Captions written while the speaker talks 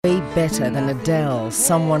better than Adele,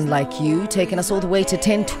 Someone Like You, taking us all the way to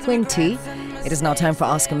 10:20. It is now time for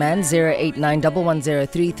Ask a Man.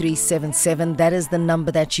 089-110-3377. That is the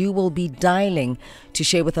number that you will be dialing to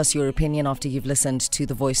share with us your opinion after you've listened to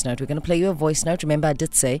the voice note. We're going to play you a voice note. Remember, I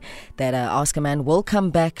did say that Ask a Man will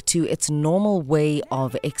come back to its normal way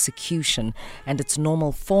of execution and its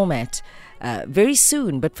normal format very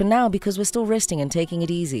soon. But for now, because we're still resting and taking it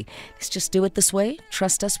easy, let's just do it this way.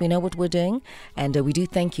 Trust us, we know what we're doing. And we do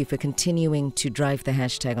thank you for continuing to drive the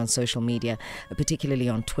hashtag on social media, particularly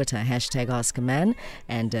on Twitter, hashtag Ask a Man.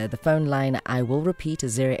 And the phone line, I will repeat,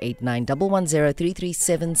 is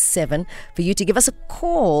 089-110-3377 for you to give us a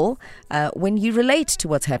call when you relate to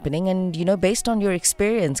what's happening and, you know, based on your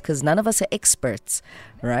experience, because none of us are experts,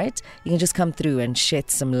 right? You can just come through and shed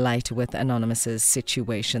some light with Anonymous's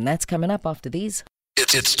situation. That's coming up after these.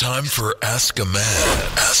 It's time for Ask a Man.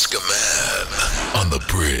 Ask a Man on the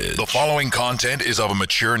bridge. The following content is of a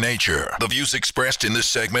mature nature. The views expressed in this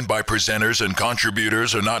segment by presenters and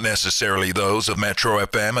contributors are not necessarily those of Metro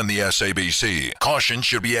FM and the SABC. Caution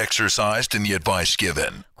should be exercised in the advice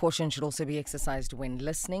given. Caution should also be exercised when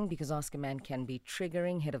listening, because Ask a Man can be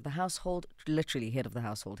triggering. Head of the household, literally head of the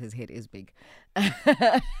household. His head is big.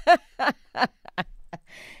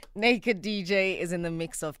 Naked DJ is in the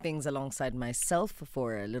mix of things alongside myself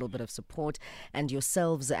for a little bit of support, and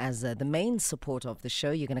yourselves as the main support of the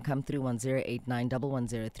show. You're going to come through on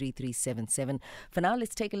 089-110-3377. For now,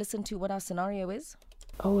 let's take a listen to what our scenario is.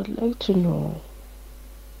 I would like to know,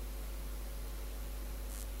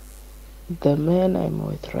 the man I'm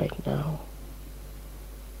with right now,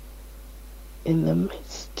 in the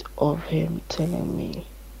midst of him telling me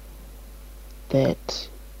that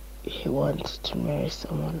he wants to marry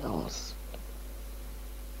someone else,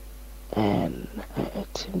 and I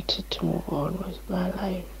attempted to move on with my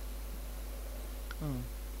life.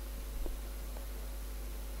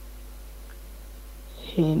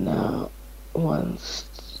 He now wants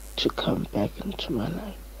to come back into my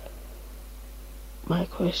life. My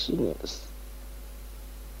question is,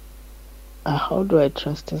 how do I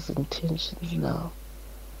trust his intentions now?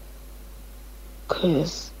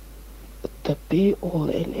 Because the be-all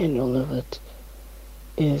and end-all of it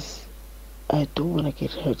is, I don't want to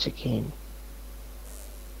get hurt again.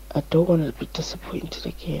 I don't want to be disappointed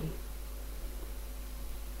again.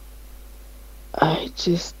 I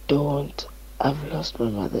just don't. I've lost my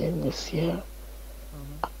mother in this year.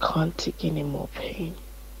 I can't take any more pain.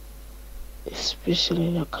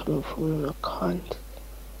 Especially not coming from him. I can't.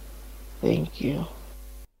 Thank you.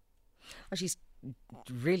 Oh, she's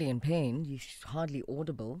really in pain. She's hardly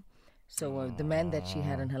audible. So the man that she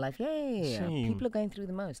had in her life, people are going through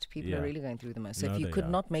the most. People are really going through the most. So if you could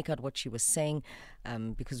not make out what she was saying,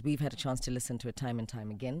 because we've had a chance to listen to it time and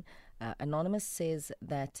time again, Anonymous says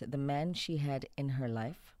that the man she had in her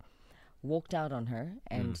life walked out on her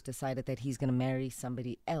and decided that he's going to marry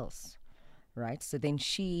somebody else, right? So then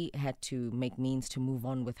she had to make means to move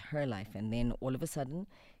on with her life. And then all of a sudden,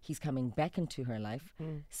 he's coming back into her life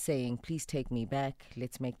saying, please take me back.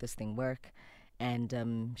 Let's make this thing work. And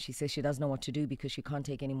she says she doesn't know what to do because she can't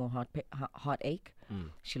take any more heartache.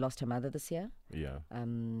 She lost her mother this year.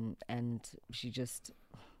 And she just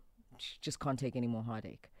can't take any more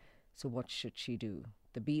heartache. So what should she do?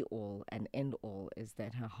 The be-all and end-all is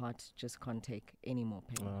that her heart just can't take any more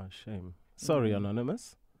pain. Oh, shame. Sorry,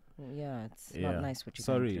 Anonymous. Yeah, it's not nice what you're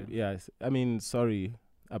Sorry, going through. yes. I mean, sorry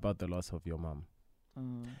about the loss of your mom.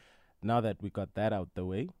 Now that we got that out the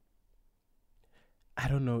way, I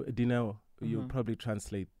don't know, Dino, you'll probably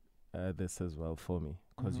translate this as well for me,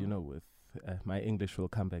 because you know, with my English will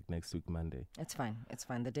come back next week Monday. It's fine.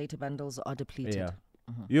 The data bundles are depleted. Yeah.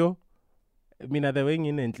 Yo, mina the way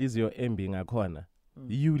inenhliziyo embi ngakhona.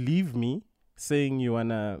 You leave me saying you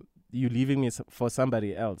leaving me for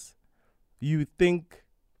somebody else. You think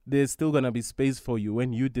there's still gonna be space for you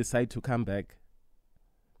when you decide to come back?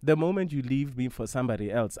 The moment you leave me for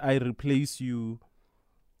somebody else, I replace you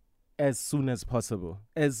as soon as possible,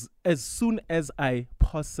 as soon as I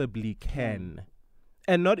possibly can,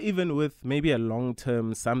 and not even with maybe a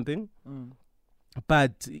long-term something,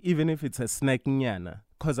 but even if it's a snack nyana,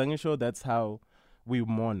 because I'm sure that's how we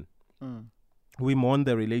mourn. We mourn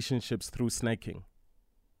the relationships through snacking.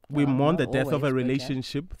 We mourn the death of a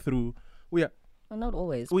relationship through not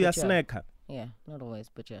always. We are snacker. Yeah, not always,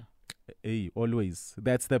 but yeah. Hey, always.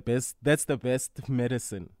 That's the best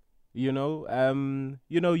medicine. You know,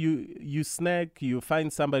 you snack, you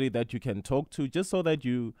find somebody that you can talk to, just so that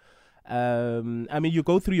you, you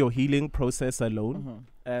go through your healing process alone.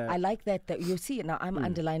 I like that you see, now I'm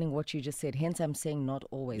underlining what you just said, hence I'm saying not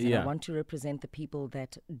always. And I want to represent the people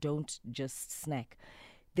that don't just snack.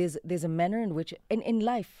 there's a manner in which in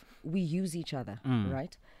life we use each other,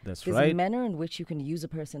 right? There's a manner in which you can use a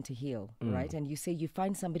person to heal, right? And you say you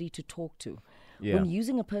find somebody to talk to. Yeah. When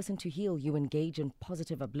using a person to heal, you engage in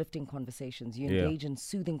positive, uplifting conversations. You engage in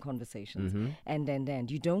soothing conversations. And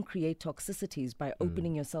you don't create toxicities by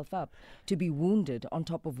opening yourself up to be wounded on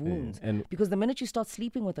top of wounds. And because the minute you start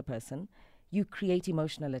sleeping with a person, you create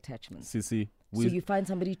emotional attachments. so you find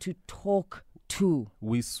somebody to talk to.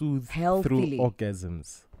 We soothe healthily. through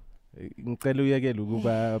orgasms. Ngicela uyekele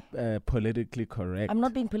ukuba politically correct. I'm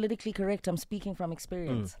not being politically correct. I'm speaking from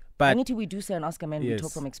experience. But anything we do say on Ask a Man, we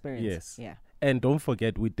talk from experience. Yes. Yeah. And don't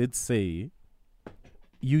forget, we did say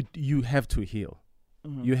you have to heal.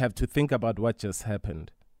 You have to think about what just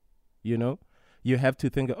happened. You know, you have to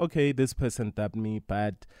think, okay, this person dubbed me,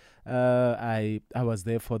 but I was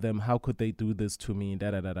there for them. How could they do this to me?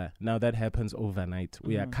 Da da da da. Now that happens overnight.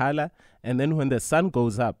 We are color, and then when the sun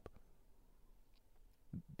goes up,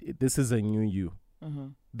 this is a new you.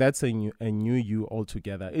 That's a new you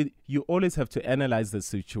altogether. You always have to analyze the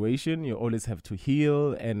situation. You always have to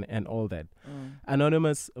heal and all that.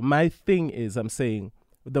 Anonymous, my thing is, I'm saying,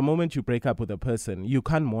 the moment you break up with a person, you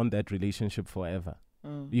can't mourn that relationship forever.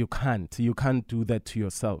 You can't. You can't do that to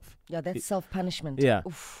yourself. Yeah, that's self-punishment. Yeah.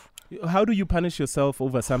 Oof. How do you punish yourself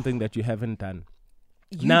over something that you haven't done?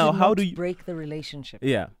 How do you break the relationship?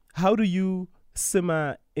 Yeah. How do you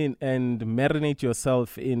simmer in and marinate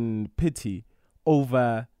yourself in pity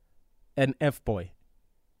over an F-boy?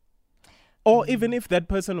 Or even if that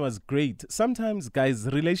person was great, sometimes, guys,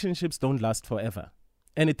 relationships don't last forever.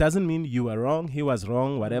 And it doesn't mean you were wrong, he was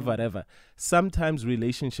wrong, whatever. Sometimes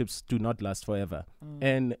relationships do not last forever.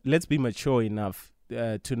 And let's be mature enough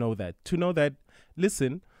to know that,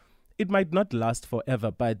 listen, it might not last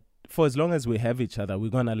forever, but for as long as we have each other, we're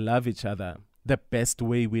going to love each other the best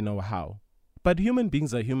way we know how. But human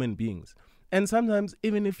beings are human beings. And sometimes,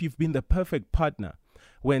 even if you've been the perfect partner,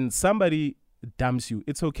 when somebody dumps you,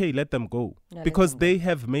 it's okay, let them go. Because they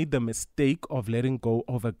have made the mistake of letting go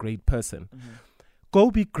of a great person. Go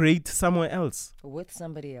be great somewhere else. With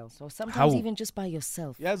somebody else. Or sometimes even just by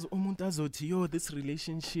yourself. Yes, this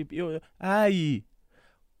relationship.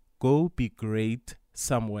 Go be great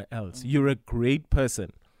somewhere else. You're a great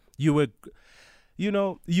person. You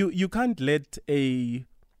can't let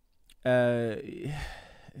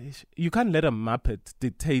you can't let a Muppet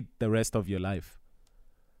dictate the rest of your life.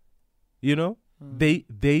 You know, they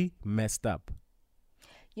messed up.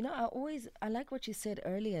 You know, I like what you said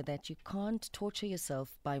earlier, that you can't torture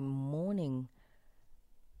yourself by mourning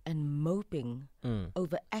and moping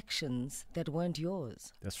over actions that weren't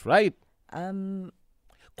yours. That's right.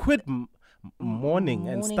 Quit mourning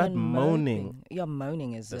and start moaning. Yeah,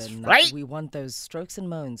 moaning is right. We want those strokes and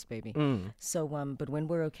moans, baby. So, but when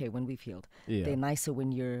we're okay, when we've healed, they're nicer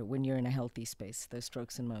when you're in a healthy space. Those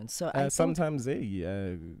strokes and moans. So sometimes,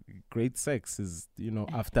 great sex is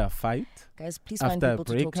after a fight. Guys, please find people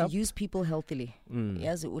to talk to. Use people healthily.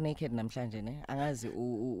 It's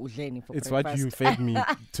what you fed me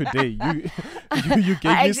today. You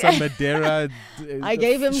gave me some Madeira. I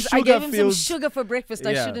gave him some sugar for breakfast.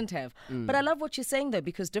 I shouldn't have. But I love what you're saying, though,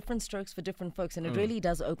 because different strokes for different folks, and it really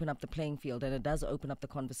does open up the playing field, and it does open up the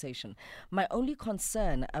conversation. My only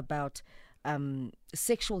concern about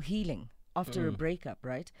sexual healing after a breakup,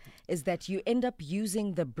 right, is that you end up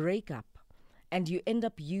using the breakup, and you end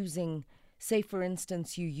up using, say, for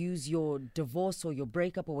instance, you use your divorce or your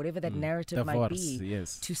breakup or whatever that narrative might be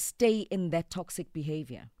to stay in that toxic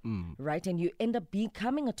behavior, right? And you end up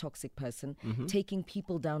becoming a toxic person, taking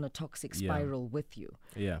people down a toxic spiral with you.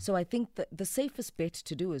 Yeah. So I think that the safest bet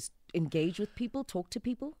to do is engage with people, talk to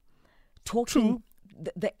people. True.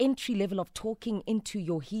 The entry level of talking into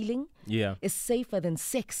your healing is safer than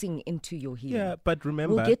sexing into your healing. Yeah, but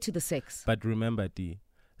remember... We'll get to the sex. But remember, D,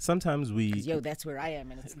 sometimes that's where I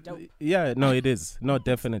am, and it's dope. Yeah, no, it is. No,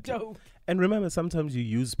 definitely. Dope. And remember, sometimes you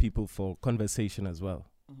use people for conversation as well.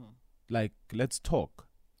 Like, let's talk.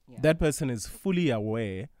 Yeah. That person is fully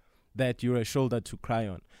aware that you're a shoulder to cry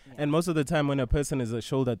on. Yeah. And most of the time when a person is a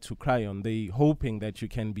shoulder to cry on, they're hoping that you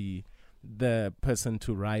can be the person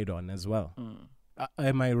to ride on as well.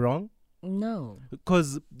 Am I wrong? No.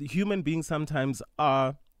 Because human beings sometimes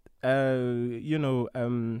are,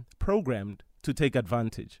 programmed to take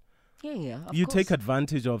advantage. Yeah, of you course. take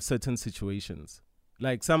advantage of certain situations.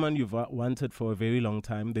 Like someone you've wanted for a very long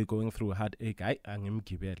time, they're going through a heartache.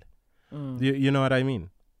 You know what I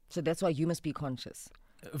mean? So that's why you must be conscious.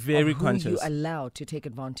 Very of who conscious. You allow to take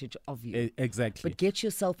advantage of you. Exactly. But get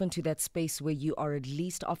yourself into that space where you are, at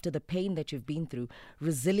least after the pain that you've been through,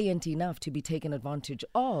 resilient enough to be taken advantage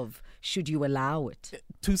of, should you allow it.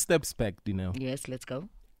 2 steps back, Dineo. Yes, let's go.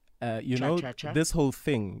 this whole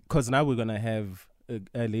thing, because now we're going to have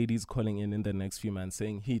ladies calling in the next few months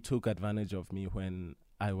saying he took advantage of me when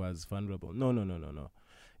I was vulnerable. No.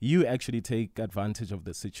 You actually take advantage of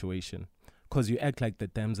the situation because you act like the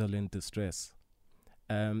damsel in distress.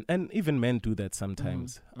 And even men do that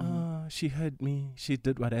sometimes. She hurt me. She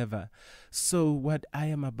did whatever. So what I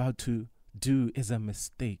am about to do is a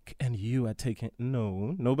mistake and you are taking...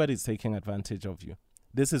 No, nobody's taking advantage of you.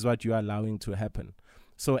 This is what you are allowing to happen.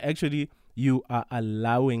 So actually, you are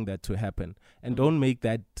allowing that to happen. And don't make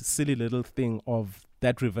that silly little thing of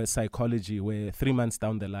that reverse psychology where 3 months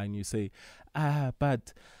down the line you say,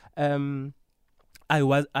 but...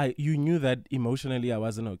 you knew that emotionally I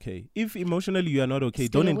wasn't okay. If emotionally you are not okay,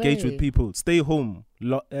 don't engage with people. Stay home.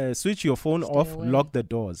 Switch your phone off. Lock the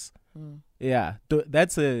doors. Yeah,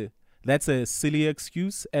 that's a silly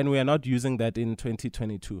excuse, and we are not using that in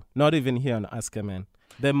 2022. Not even here on Ask a Man.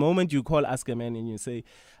 The moment you call Ask a Man and you say,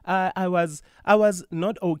 I was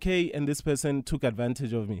not okay, and this person took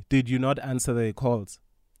advantage of me. Did you not answer their calls?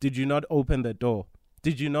 Did you not open the door?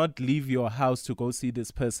 Did you not leave your house to go see this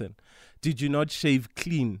person? Did you not shave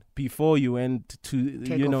clean before you went to,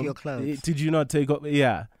 take off your clothes? Did you not take off?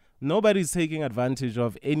 Yeah. Nobody's taking advantage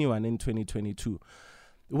of anyone in 2022.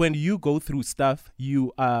 When you go through stuff,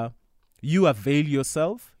 you avail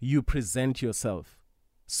yourself, you present yourself.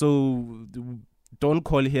 So don't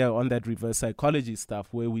call here on that reverse psychology stuff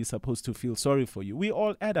where we're supposed to feel sorry for you. We're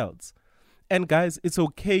all adults. And guys, it's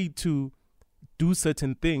okay to do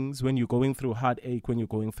certain things when you're going through heartache, when you're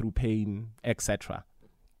going through pain, etc.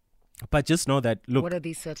 But just know that, look... What are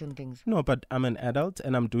these certain things? No, but I'm an adult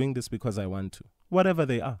and I'm doing this because I want to. Whatever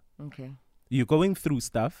they are. Okay. You're going through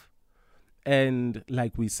stuff, and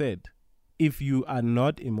like we said, if you are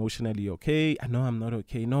not emotionally okay, no, I'm not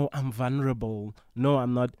okay, no, I'm vulnerable, no,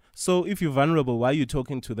 I'm not. So if you're vulnerable, why are you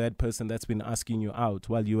talking to that person that's been asking you out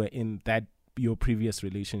while you were in your previous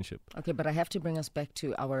relationship? Okay, but I have to bring us back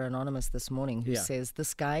to our anonymous this morning who says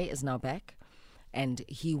this guy is now back and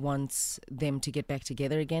he wants them to get back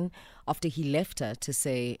together again after he left her to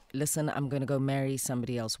say, listen, I'm going to go marry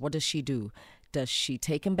somebody else. What does she do? Does she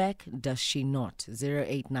take him back? Does she not?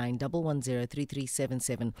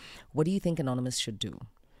 089-110-3377. What do you think Anonymous should do?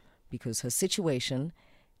 Because her situation...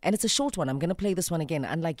 And it's a short one. I'm going to play this one again.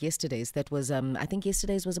 Unlike yesterday's, that was, I think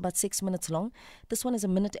yesterday's was about 6 minutes long. This one is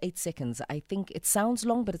 1 minute 8 seconds. I think it sounds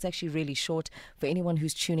long, but it's actually really short. For anyone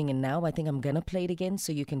who's tuning in now, I think I'm going to play it again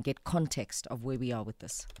so you can get context of where we are with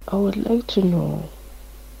this. I would like to know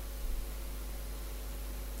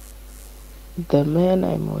the man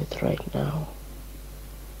I'm with right now,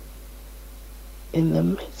 in the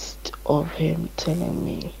midst of him telling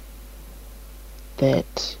me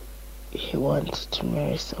that he wanted to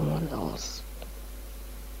marry someone else,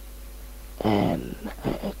 and I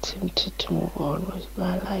attempted to move on with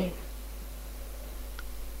my life.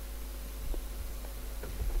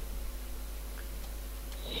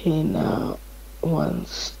 He now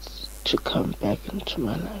wants to come back into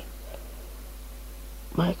my life.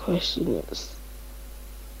 My question is,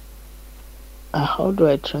 how do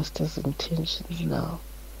I trust his intentions now?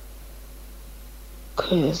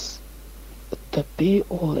 Because the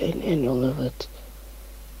be-all and end-all of it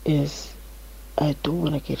is I don't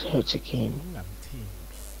want to get hurt again.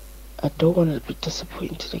 I don't want to be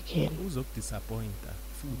disappointed again.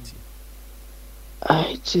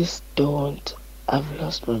 I just don't. I've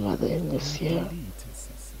lost my mother in this year.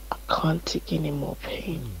 I can't take any more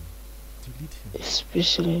pain.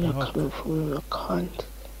 Especially not coming from him. I can't.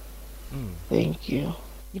 Thank you.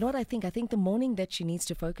 You know what I think? I think the mourning that she needs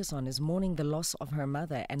to focus on is mourning the loss of her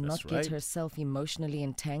mother and not get herself emotionally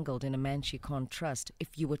entangled in a man she can't trust.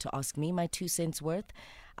 If you were to ask me my 2 cents worth,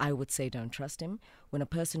 I would say don't trust him. When a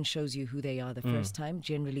person shows you who they are the first time,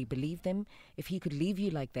 generally believe them. If he could leave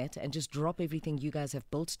you like that and just drop everything you guys have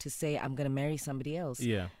built to say, I'm going to marry somebody else,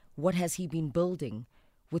 what has he been building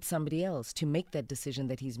with somebody else to make that decision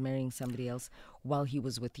that he's marrying somebody else while he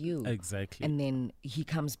was with you? Exactly. And then he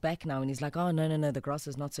comes back now and he's like, oh, no, the grass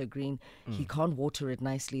is not so green. He can't water it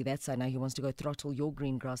nicely. That's now he wants to go throttle your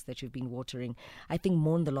green grass that you've been watering. I think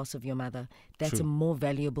mourn the loss of your mother. That's a more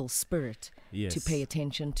valuable spirit to pay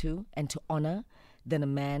attention to and to honor than a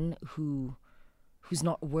man who's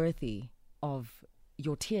not worthy of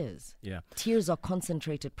your tears. Yeah. Tears are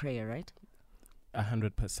concentrated prayer, right?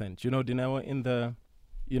 100%. You know, Dinawa, in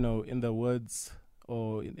the words,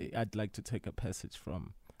 or I'd like to take a passage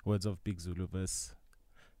from Words of Big Zulu, verse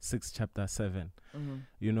 6, chapter 7.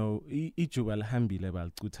 You know, ijuba lihambile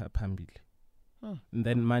balcutha phambili. And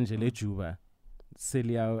then manje le juba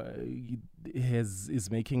Celia is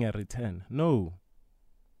making a return. No,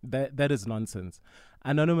 that is nonsense.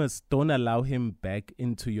 Anonymous, don't allow him back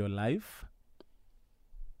into your life.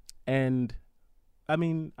 And I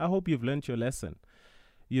mean, I hope you've learned your lesson.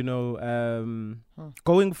 You know,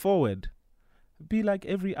 going forward, be like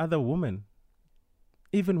every other woman.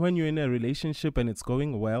 Even when you're in a relationship and it's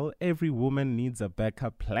going well, every woman needs a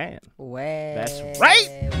backup plan. That's right.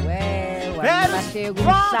 That's right.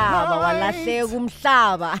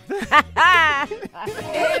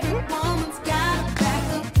 Every woman's got a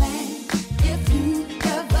backup plan. If you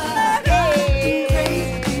ever crazy,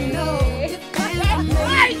 you know if there's a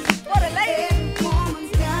lady. What a lady! Every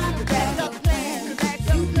woman's got a backup plan.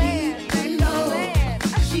 You know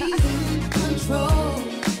she's in control.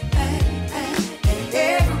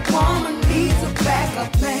 Every woman needs a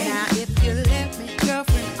backup plan. Now, if you let me,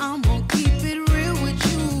 girlfriend, I'm gonna keep it real with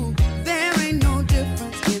you. There ain't no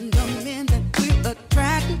difference in the men that we're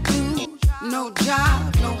attracted to. No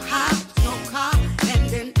job, no house, no car,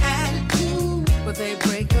 and an attitude. But they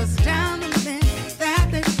break us down and then that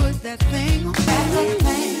they put that thing on backup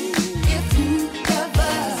plan. If you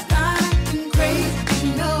ever start acting crazy,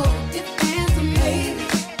 you know if there's a lady,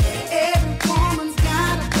 every woman's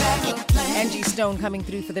got a backup plan. Angie Stone coming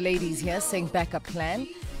through for the ladies here saying backup plan.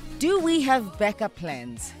 Do we have backup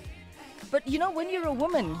plans? But you know, when you're a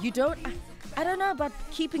woman, you don't... I don't know about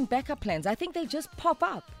keeping backup plans. I think they just pop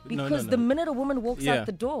up because the minute a woman walks out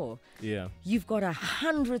the door, you've got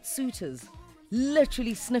 100 suitors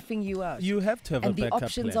literally sniffing you out. You have to have a backup plan. And the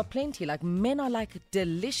options are plenty. Like, men are like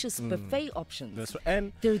delicious buffet options. That's right.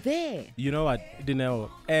 And they're there. You know what, Dineo?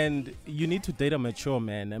 And you need to date a mature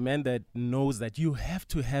man, a man that knows that you have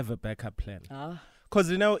to have a backup plan.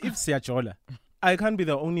 Because, you know, if Siachola, I can't be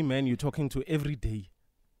the only man you're talking to every day.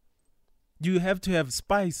 You have to have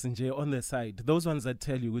spice and on the side. Those ones that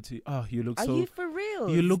tell you, oh, you look so... Are you for real?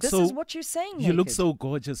 This This is what you're saying, You look so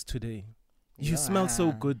gorgeous today. You smell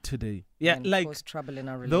so good today. Yeah, and like trouble in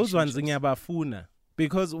our those ones ngiyabafuna,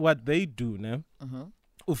 because what they do, ne?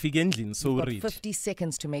 Ufika endlini so got ready. 50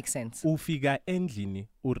 seconds to make sense. Ufika endlini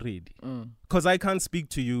already. Because I can't speak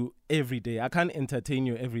to you every day. I can't entertain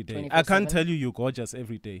you every day. I can't tell you you're gorgeous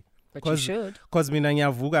every day. But you should. Because mina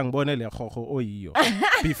ngiyavuka ngibone le khokho oyiyo.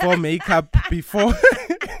 Before makeup, before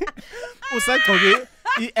usagcoke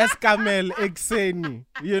i-escamel ekseni,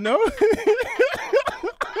 you know?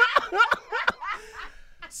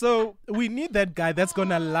 So we need that guy that's going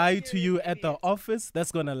to lie to you at the office,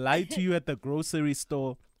 that's going to lie to you at the grocery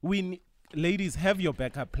store. Ladies, have your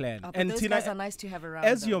backup plan. And those guys are nice to have around.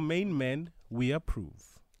 As your main man, we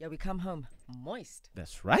approve. Yeah, we come home moist.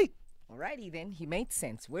 That's right. Alrighty then, he made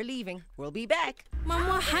sense. We're leaving. We'll be back. Mom,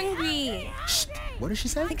 we're hungry. Shh. What did she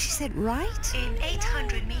say? I think she said right. In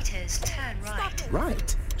 800 meters, turn right.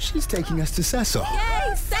 Right. She's taking us to Cecil.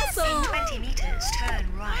 Yay, Cecil! In 20 meters, turn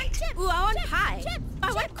right. Ooh, I want pie.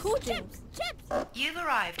 I want cool drinks. You've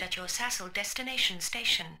arrived at your Sasol destination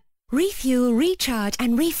station. Refuel, recharge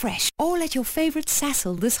and refresh all at your favorite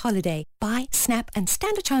Sasol this holiday. Buy, snap and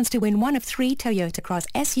stand a chance to win one of 3 Toyota Cross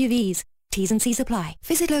SUVs. T's and C's apply.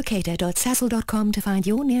 Visit locator.sasol.com to find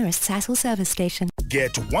your nearest Sasol service station.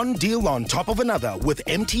 Get one deal on top of another with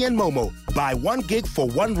MTN Momo. Buy 1 gig for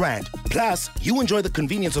R1. Plus, you enjoy the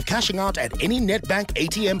convenience of cashing out at any NetBank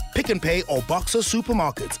ATM, Pick n Pay or Boxer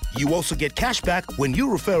supermarkets. You also get cash back when you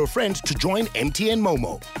refer a friend to join MTN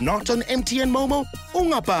Momo. Not on MTN Momo?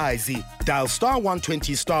 Ungabaizi. Dial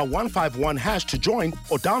 *120 *151 hash to join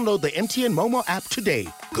or download the MTN Momo app today.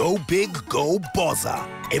 Go big, go Boza.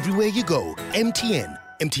 Everywhere you go, MTN.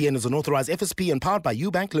 MTN is an authorized FSP and powered by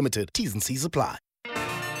Ubank Limited. T's and C's apply.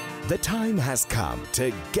 The time has come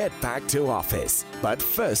to get back to office. But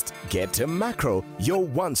first, get to Macro, your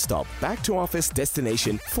one-stop back-to-office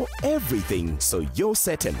destination for everything, so you're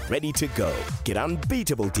set and ready to go. Get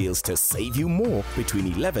unbeatable deals to save you more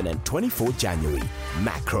between 11 and 24 January.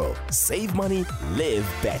 Macro. Save money, live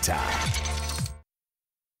better.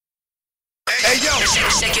 Hey, yo!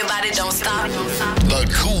 Shake your body, don't stop. The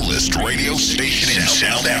coolest radio station in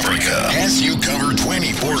South Africa has you covered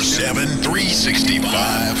 24/7, 365,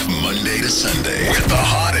 Monday to Sunday. With the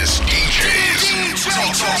hottest DJs.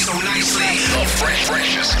 Talk so nicely. The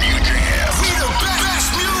freshest new jams. We the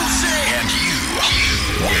best music. And you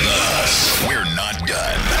with us. We're not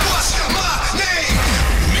done. What's my name?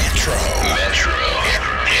 Metro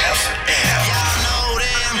FM. Y'all know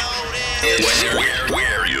them.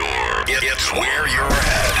 It's where you're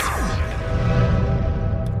at.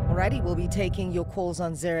 Alrighty, we'll be taking your calls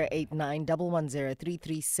on 089 110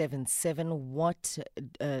 3377. What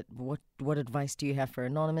what advice do you have for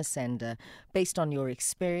Anonymous? And based on your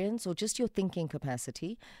experience or just your thinking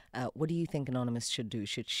capacity, what do you think Anonymous should do?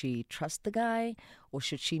 Should she trust the guy or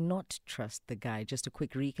should she not trust the guy? Just a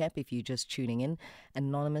quick recap if you're just tuning in.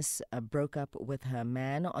 Anonymous broke up with her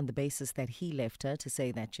man on the basis that he left her to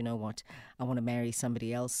say that, you know what, I want to marry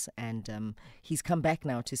somebody else. And he's come back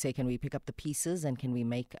now to say, can we pick up the pieces and can we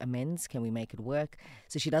make amends? Can we make it work?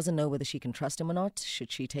 So she doesn't know whether she can trust him or not.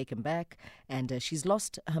 Should she take him back? And she's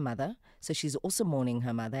lost her mother. So she's also mourning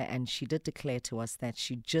her mother. And she did declare to us that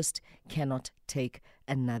she just cannot take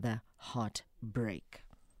another heartbreak.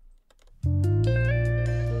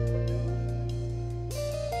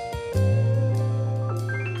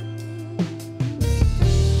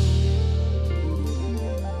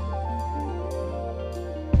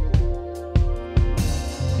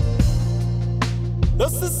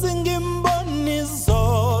 Losisingimboni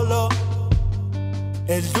izolo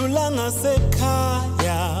edlula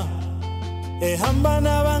ngasekhaya ehamba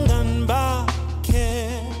nabangani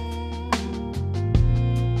bakhe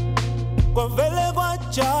kwavele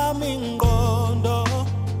kwajama ingqondo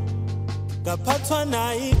ngaphathwa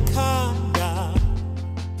nayikhanda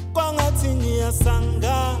kwangathi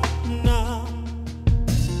ngiyasangana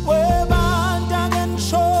webantu ake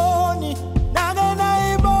ngishoni nake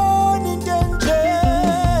nayibona into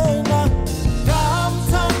enjena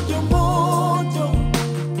ngamthanda umuntu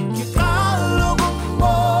ngiqala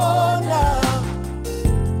ukumbona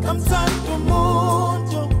ngamthanda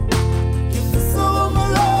umuntu ngifisa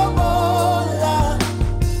ukumlobola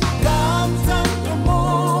ngamthanda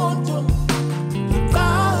umuntu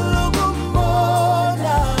ngiqala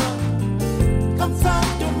ukumbona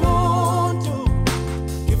ngamthanda umuntu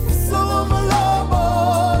ngifisa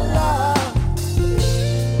ukumlobola.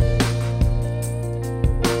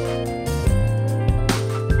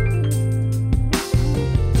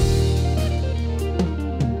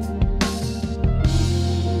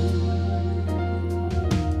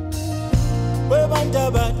 Webantu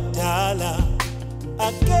abadala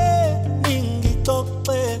ake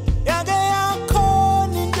ningixoxe yake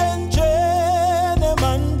yakhona into enjena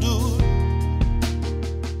emandulo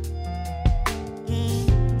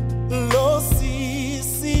lo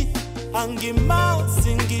sisi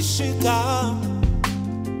angimazi ngishika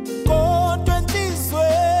kodwa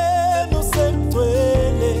enhlizweni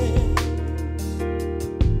usegcwele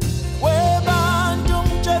webantu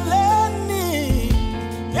ngitsheleni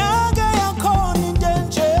yake yakhona into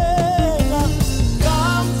enjena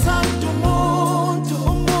ngamthanda umuntu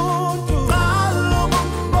qala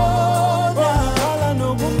ukumbona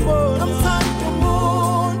ngamthanda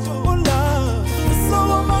umuntu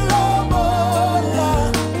usukumlobola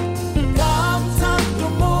ngamthanda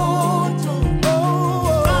umuntu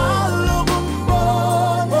qala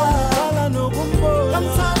ukumbona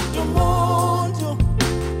ngamthanda umuntu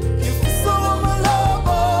ngifisa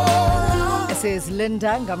ukumlobola. This is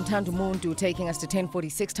Linda Ngamthanda Umuntu taking us to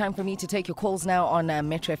 10:46. Time for me to take your calls now on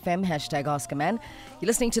Metro FM, #AskAman. You're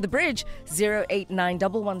listening to The Bridge,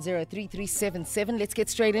 089-110-3377. Let's get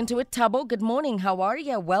straight into it. Thabo, good morning. How are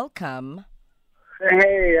you? Welcome.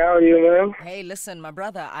 Hey, how are you, man? Hey, listen, my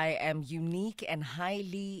brother, I am unique and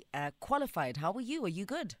highly qualified. How are you? Are you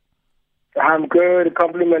good? I'm good.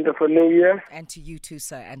 Compliment for New Year. And to you too,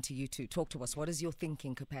 sir, and to you too. Talk to us. What is your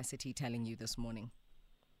thinking capacity telling you this morning?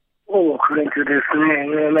 Oh, according to this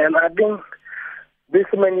man, I think this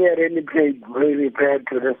man here really played really bad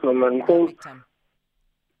to this woman. So,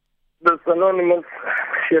 this Anonymous,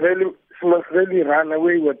 she must really run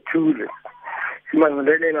away with Julie. She must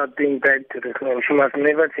really not think back to this man. She must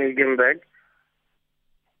never take him back.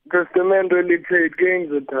 Because the man really played games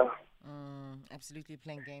with her. Absolutely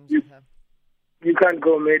playing games with her. You can't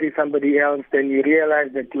go marry somebody else, then you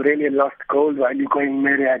realize that you really lost gold while you're going to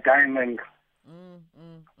marry a diamond.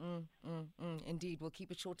 Indeed. We'll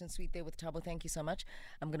keep it short and sweet there with Thabo. Thank you so much.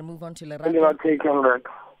 I'm going to move on to Will Lerato. you not take him back?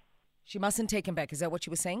 She mustn't take him back. Is that what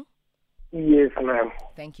you were saying? Yes, ma'am.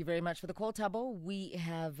 Thank you very much for the call, Thabo. We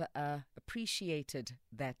have appreciated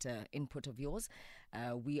that input of yours.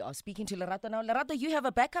 We are speaking to Lerato now. Lerato, you have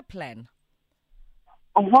a backup plan.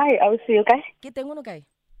 Why? I will see you guys. Ke teng ono kae?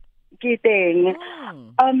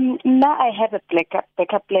 Now I have a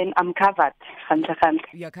backup plan. I'm covered.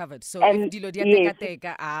 You are covered. So And if dilo dia yes.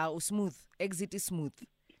 teka smooth. Exit is smooth.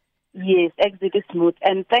 Yes, exit is smooth.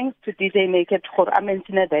 And thanks to DJ Naked for I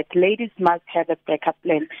mentioned that ladies must have a backup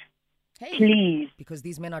plan. Hey. Please. Because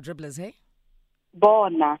these men are dribblers, hey?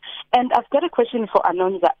 Bona. And I've got a question for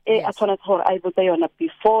Anonza. Yes.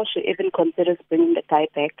 Before she even considers bringing the guy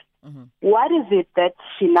back. Mm-hmm. What is it that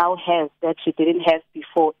she now has that she didn't have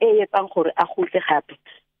before?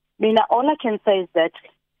 Mina, all I can say is that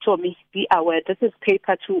Tommy, be aware. This is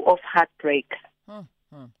paper 2 of Heartbreak.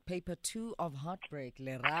 Paper 2 of Heartbreak,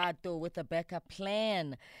 Lerato with a backup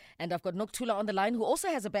plan. And I've got Nokuthula on the line who also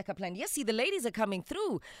has a backup plan. Yes, see, the ladies are coming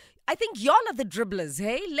through. I think y'all are the dribblers,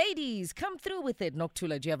 hey? Ladies, come through with it.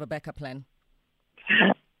 Nokuthula, do you have a backup plan?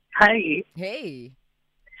 Hi. Hey.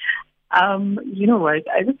 You know what?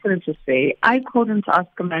 I just wanted to say, I called in to ask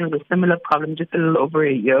a man with a similar problem just a little over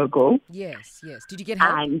a year ago. Yes. Did you get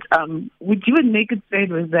help? And what you and Naked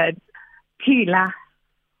said was that, Pila,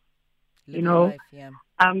 you know, life, yeah.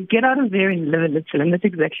 Get out of there and live a little, and that's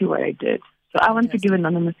exactly what I did. So I want to give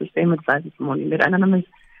Anonymous the same advice this morning, that Anonymous,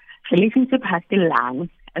 relationship has to lang,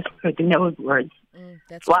 as per the Neo's words.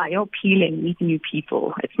 That's why you're peeling, meet new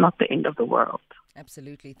people. It's not the end of the world.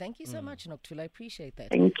 Absolutely. Thank you so much, Nokuthula. I appreciate that.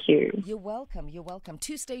 Thank you. You're welcome.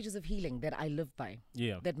 2 stages of healing that I live by.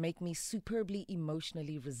 Yeah. That make me superbly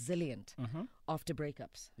emotionally resilient after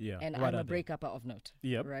breakups. Yeah. And What I'm are a they? break-upper of note.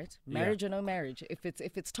 Yep. Right? Marriage or no marriage. If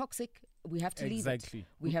it's toxic, we have to leave it. Exactly.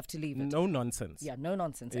 We have to leave it. No nonsense. Yeah, no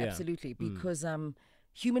nonsense. Yeah. Absolutely. Because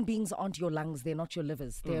human beings aren't your lungs, they're not your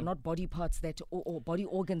livers. They're not body parts that or body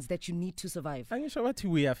organs that you need to survive. I'm sure what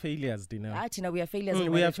we are failures, Dina. We are failures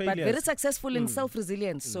in we are marriage, but failures. very successful in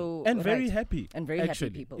self-resilience. So And very right. happy. And very actually.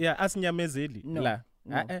 happy people. Yeah, as nyamezeli. No. La.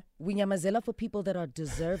 No. We nyamazela for people that are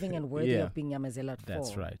deserving and worthy Yeah. of being nyamazela for.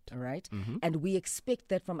 That's right. All right? And we expect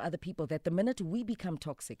that from other people, that the minute we become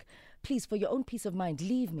toxic, please, for your own peace of mind,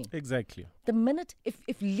 leave me. Exactly. The minute,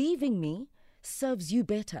 if leaving me serves you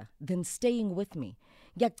better than staying with me,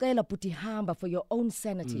 ngiyacela puti hamba for your own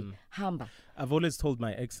sanity. Hamba. I've always told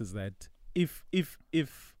my exes that if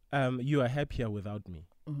you are happier without me,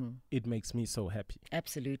 it makes me so happy.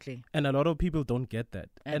 Absolutely. And a lot of people don't get that.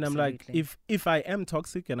 And I'm like, Absolutely. if I am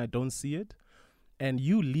toxic and I don't see it, and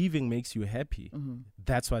you leaving makes you happy,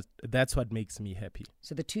 that's what makes me happy.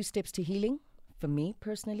 So the 2 steps to healing, for me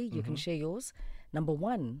personally, you can share yours. Number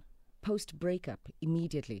 1, post-breakup,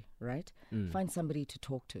 immediately, right? Find somebody to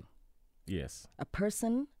talk to. Yes. A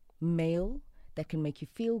person, male, that can make you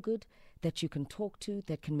feel good, that you can talk to,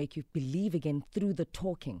 that can make you believe again through the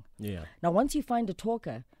talking. Yeah. Now, once you find a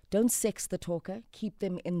talker, don't sex the talker. Keep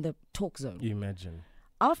them in the talk zone. Imagine.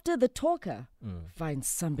 After the talker, find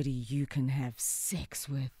somebody you can have sex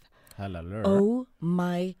with. Hallelujah. Oh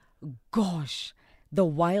my gosh. The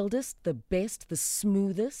wildest, the best, the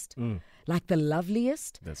smoothest, like the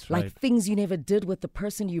loveliest. That's like right. things you never did with the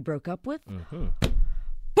person you broke up with.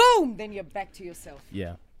 Boom! Then you're back to yourself.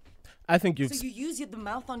 Yeah. I think you've... So you use the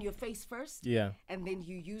mouth on your face first. Yeah. And then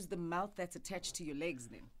you use the mouth that's attached to your legs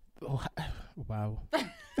then. Oh, wow.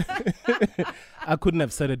 I couldn't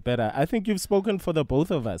have said it better. I think you've spoken for the both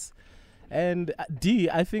of us. And D,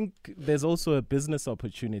 I think there's also a business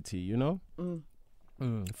opportunity, you know,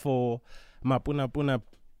 for Mapuna Puna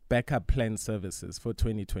backup plan services for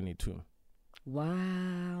 2022.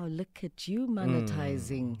 Wow, look at you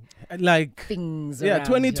monetizing like things. Yeah, around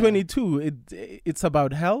 2022, it's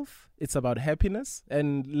about health, it's about happiness,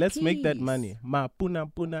 and let's make that Please. money.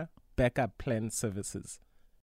 Mapuna Puna backup plan services.